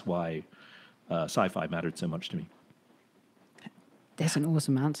 So that's why sci-fi mattered so much to me. That's an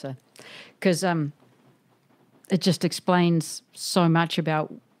awesome answer, because it just explains so much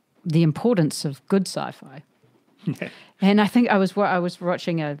about the importance of good sci-fi. And I think I was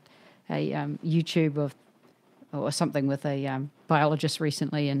watching a YouTube or something with a biologist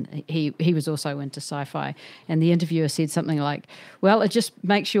recently, and he was also into sci-fi, and the interviewer said something like, well, it just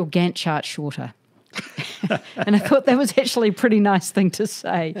makes your Gantt chart shorter. And I thought that was actually a pretty nice thing to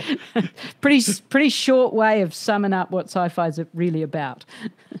say. pretty short way of summing up what sci-fi is really about.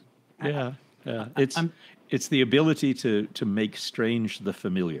 Yeah. It's the ability to make strange the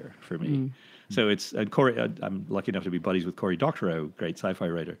familiar for me. So it's Cory. I'm lucky enough to be buddies with Cory Doctorow, great sci-fi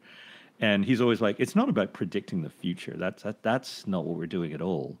writer, and he's always like, it's not about predicting the future. That's not what we're doing at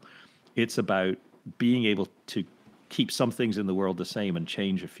all. It's about being able to keep some things in the world the same and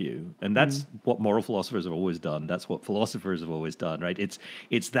change a few. And that's what moral philosophers have always done. That's what philosophers have always done, right?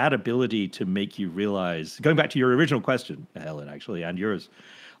 It's that ability to make you realize, going back to your original question, Helen, actually, and yours,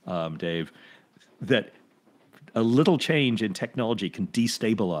 Dave, that a little change in technology can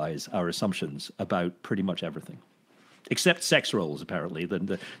destabilize our assumptions about pretty much everything. Except sex roles, apparently.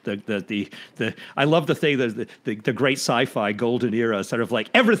 I love the thing that the great sci-fi golden era, sort of like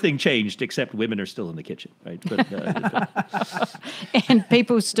everything changed except women are still in the kitchen, right? But, and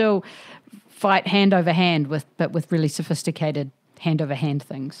people still fight hand over hand with really sophisticated hand over hand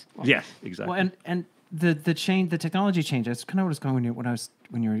things. Yes, exactly. Well, and the technology change. That's kind of what I was going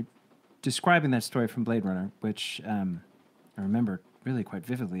when you were describing that story from Blade Runner, which I remember really quite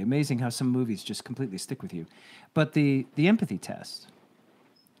vividly. Amazing how some movies just completely stick with you. But the empathy test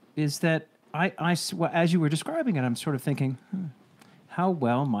is that as you were describing it, I'm sort of thinking, how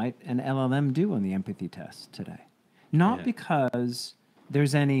well might an LLM do on the empathy test today? Not because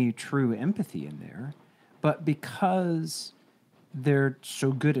there's any true empathy in there, but because they're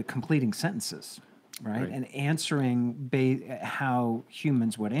so good at completing sentences, right? And answering how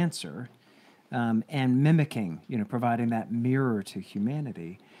humans would answer. And mimicking, providing that mirror to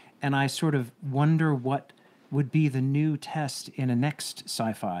humanity. And I sort of wonder what would be the new test in a next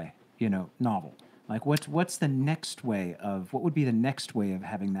sci-fi, novel. Like what's the next way of, what would be the next way of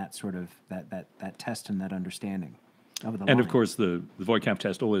having that sort of, that test and that understanding of the line? And of course, the Voight-Kampff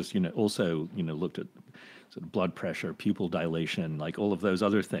test always, also, looked at sort of blood pressure, pupil dilation, like all of those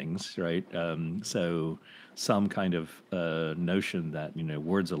other things, right? So some kind of notion that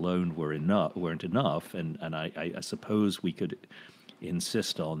words alone weren't enough, and I suppose we could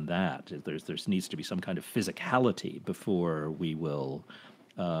insist on that. There needs to be some kind of physicality before we will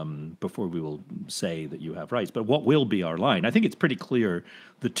say that you have rights. But what will be our line? I think it's pretty clear.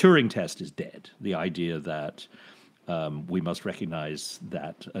 The Turing test is dead. The idea that we must recognize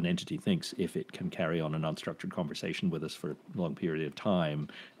that an entity thinks if it can carry on an unstructured conversation with us for a long period of time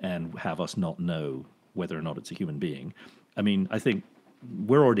and have us not know whether or not it's a human being. I mean, I think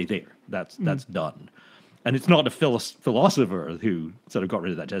we're already there. That's done. And it's not a philosopher who sort of got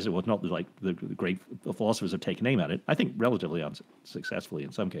rid of that test. It was not like the great philosophers have taken aim at it. I think relatively unsuccessfully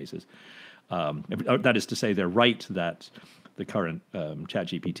in some cases. That is to say, they're right that the current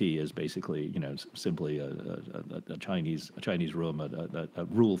ChatGPT is basically, simply a Chinese room, a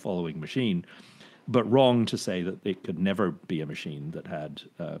rule-following machine, but wrong to say that it could never be a machine that had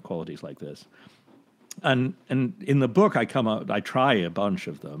qualities like this. And in the book, I try a bunch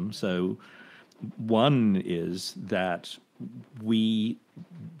of them. So one is that we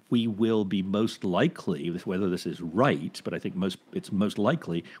will be most likely, whether this is right, but I think it's most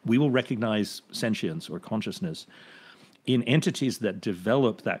likely, we will recognize sentience or consciousness in entities that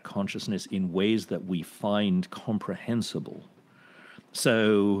develop that consciousness in ways that we find comprehensible.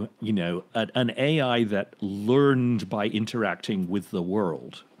 So, an AI that learned by interacting with the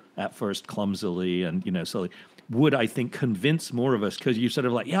world, at first clumsily and, slowly, would, I think, convince more of us, because you sort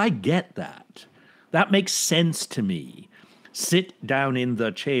of like, yeah, I get that. That makes sense to me. Sit down in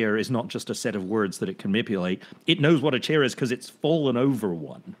the chair is not just a set of words that it can manipulate. It knows what a chair is because it's fallen over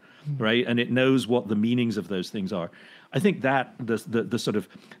one, right? And it knows what the meanings of those things are. I think that the sort of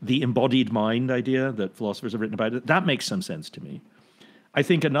the embodied mind idea that philosophers have written about, that makes some sense to me. I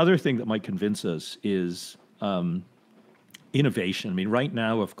think another thing that might convince us is innovation. I mean, right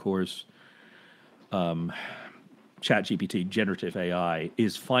now, of course, ChatGPT, generative AI,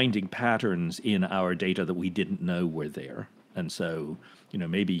 is finding patterns in our data that we didn't know were there. And so,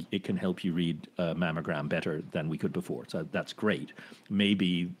 maybe it can help you read a mammogram better than we could before. So that's great.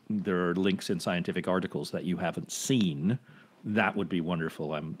 Maybe there are links in scientific articles that you haven't seen. That would be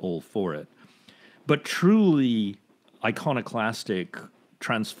wonderful. I'm all for it. But truly iconoclastic,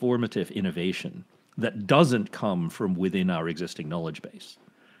 transformative innovation that doesn't come from within our existing knowledge base,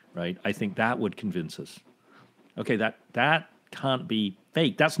 right? I think that would convince us. Okay, that can't be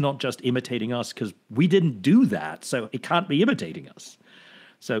fake. That's not just imitating us because we didn't do that, so it can't be imitating us.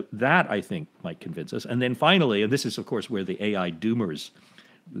 So that, I think, might convince us. And then finally, and this is, of course, where the AI doomers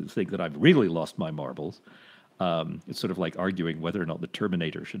think that I've really lost my marbles. It's sort of like arguing whether or not the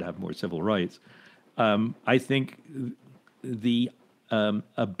Terminator should have more civil rights. I think the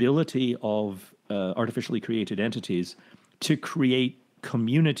ability of artificially created entities to create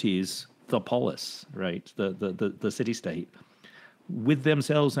communities, the polis, right, the city-state, with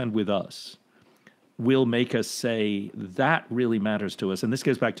themselves and with us, will make us say that really matters to us. And this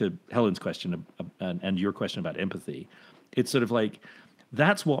goes back to Helen's question and your question about empathy. It's sort of like,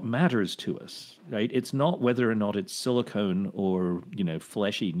 that's what matters to us, right? It's not whether or not it's silicone or,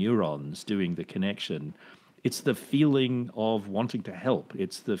 fleshy neurons doing the connection. It's the feeling of wanting to help.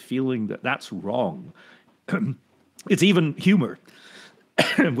 It's the feeling that that's wrong. It's even humor,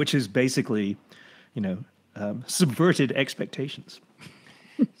 which is basically, subverted expectations.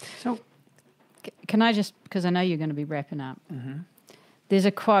 So, can I just, because I know you're going to be wrapping up, there's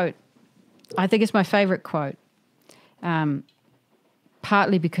a quote, I think it's my favorite quote,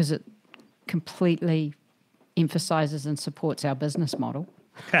 partly because it completely emphasizes and supports our business model.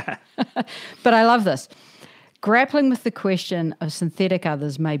 But I love this. Grappling with the question of synthetic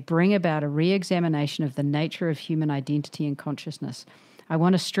others may bring about a re-examination of the nature of human identity and consciousness. I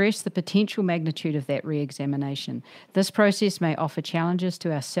want to stress the potential magnitude of that re-examination. This process may offer challenges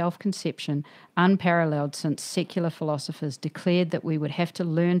to our self-conception, unparalleled since secular philosophers declared that we would have to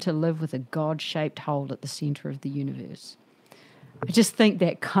learn to live with a God-shaped hole at the center of the universe. I just think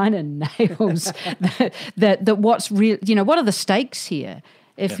that kind of nails that what's real, what are the stakes here?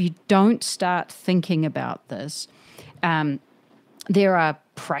 If you don't start thinking about this, there are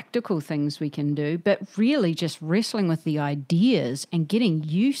practical things we can do, but really just wrestling with the ideas and getting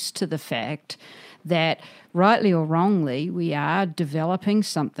used to the fact that, rightly or wrongly, we are developing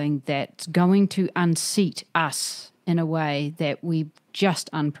something that's going to unseat us in a way that we're just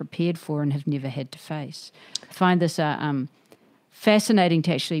unprepared for and have never had to face. I find this fascinating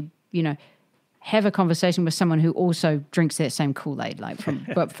to actually, have a conversation with someone who also drinks that same Kool-Aid,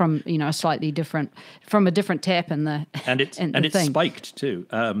 but from a slightly different, from a different tap in the it's spiked too,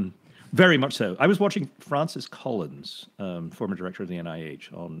 very much so. I was watching Francis Collins, former director of the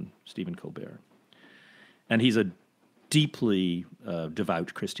NIH, on Stephen Colbert, and he's a deeply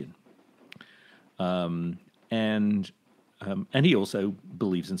devout Christian, and he also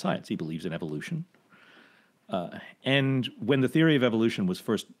believes in science. He believes in evolution. And when the theory of evolution was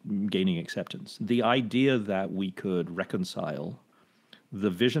first gaining acceptance, the idea that we could reconcile the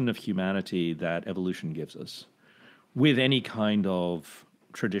vision of humanity that evolution gives us with any kind of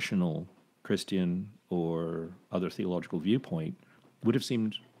traditional Christian or other theological viewpoint would have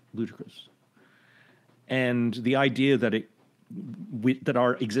seemed ludicrous. And the idea that that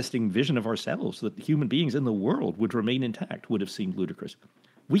our existing vision of ourselves, that human beings in the world would remain intact, would have seemed ludicrous.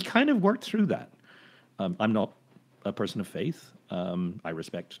 We kind of worked through that. I'm not a person of faith. I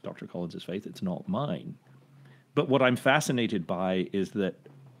respect Dr. Collins' faith. It's not mine. But what I'm fascinated by is that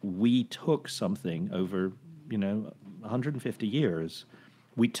we took something over, 150 years.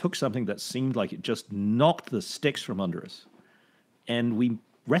 We took something that seemed like it just knocked the sticks from under us, and we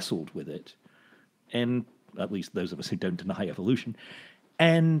wrestled with it. And at least those of us who don't deny evolution.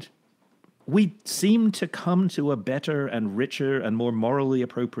 And we seem to come to a better and richer and more morally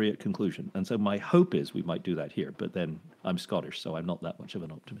appropriate conclusion. And so my hope is we might do that here. But then I'm Scottish, so I'm not that much of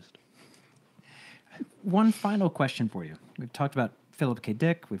an optimist. One final question for you. We've talked about Philip K.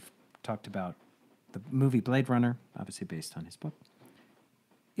 Dick. We've talked about the movie Blade Runner, obviously based on his book.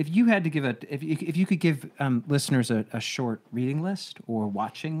 If you had to give if you could give listeners a short reading list or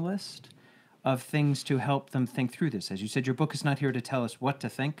watching list of things to help them think through this, as you said, your book is not here to tell us what to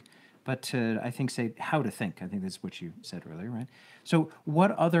think, but to, I think, say how to think. I think that's what you said earlier, right? So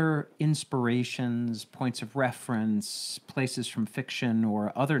what other inspirations, points of reference, places from fiction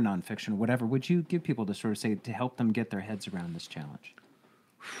or other nonfiction, whatever, would you give people to sort of say to help them get their heads around this challenge?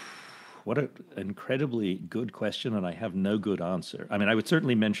 What an incredibly good question, and I have no good answer. I mean, I would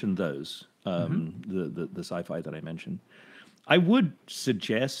certainly mention those, the sci-fi that I mentioned. I would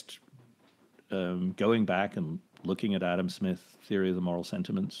suggest going back and looking at Adam Smith's theory of the moral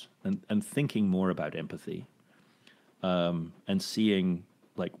sentiments and thinking more about empathy. and seeing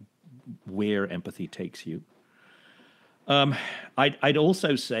like where empathy takes you. I'd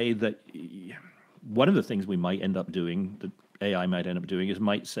also say that one of the things we might end up doing, that AI might end up doing, is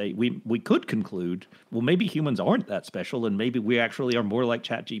might say we could conclude, well, maybe humans aren't that special, and maybe we actually are more like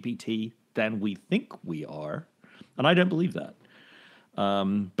ChatGPT than we think we are. And I don't believe that.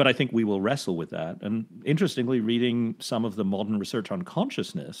 But I think we will wrestle with that. And interestingly, reading some of the modern research on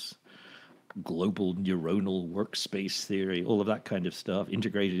consciousness, global neuronal workspace theory, all of that kind of stuff,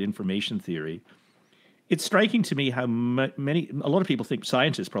 integrated information theory, it's striking to me how a lot of people think,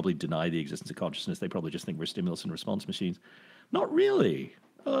 scientists probably deny the existence of consciousness. They probably just think we're stimulus and response machines. Not really.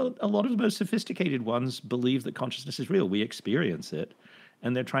 A lot of the most sophisticated ones believe that consciousness is real. We experience it,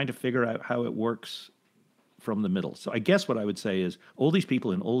 and they're trying to figure out how it works from the middle. So I guess what I would say is all these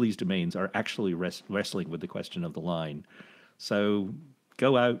people in all these domains are actually wrestling with the question of the line. So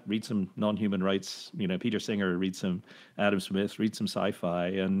go out, read some non-human rights, Peter Singer, read some Adam Smith, read some sci-fi,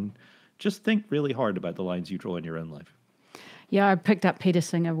 and just think really hard about the lines you draw in your own life. Yeah, I picked up Peter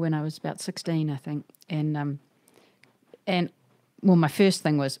Singer when I was about 16, I think. And well, my first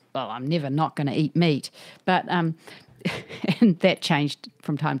thing was, well, I'm never not going to eat meat. But, and that changed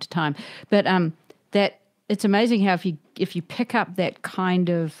from time to time. But that it's amazing how if you pick up that kind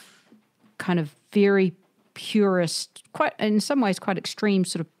of very purist, quite in some ways quite extreme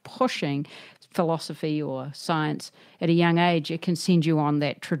sort of pushing philosophy or science at a young age, it can send you on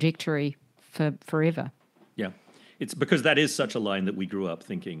that trajectory for forever. Yeah, it's because that is such a line that we grew up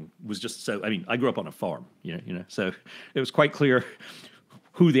thinking was just so. I mean, I grew up on a farm, so it was quite clear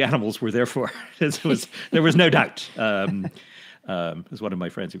who the animals were there for. There was no doubt. As one of my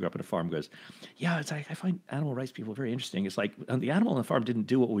friends who grew up on a farm goes, yeah, it's like I find animal rights people very interesting. It's like the animal on the farm didn't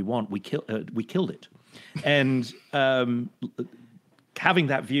do what we want. We killed it, and having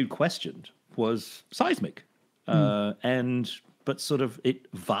that view questioned was seismic, but sort of it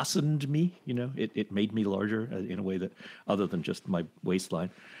vasened me. It made me larger in a way that other than just my waistline,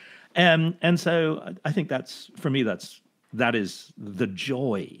 and so I think for me that is the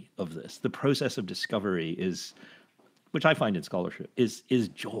joy of this. The process of discovery is, which I find in scholarship, is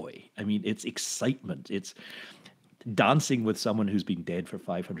joy. I mean, it's excitement. It's dancing with someone who's been dead for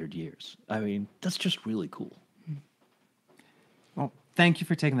 500 years. I mean, that's just really cool. Well, thank you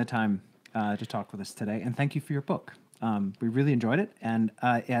for taking the time to talk with us today, and thank you for your book. We really enjoyed it, and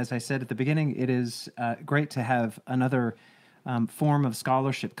as I said at the beginning, it is great to have another form of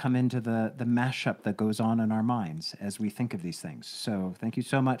scholarship come into the mashup that goes on in our minds as we think of these things. So thank you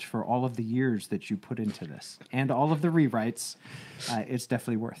so much for all of the years that you put into this and all of the rewrites. It's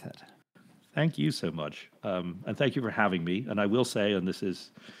definitely worth it. Thank you so much. And thank you for having me. And I will say, and this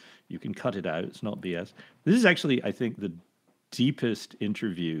is, you can cut it out, it's not BS. This is actually, I think, the deepest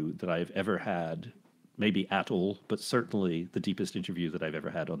interview that I've ever had, maybe at all, but certainly the deepest interview that I've ever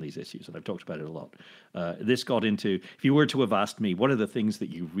had on these issues, and I've talked about it a lot. This got into, if you were to have asked me, what are the things that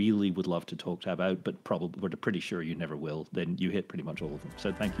you really would love to talk about, but probably were pretty sure you never will, then you hit pretty much all of them.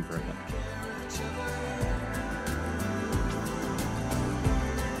 So thank you very much.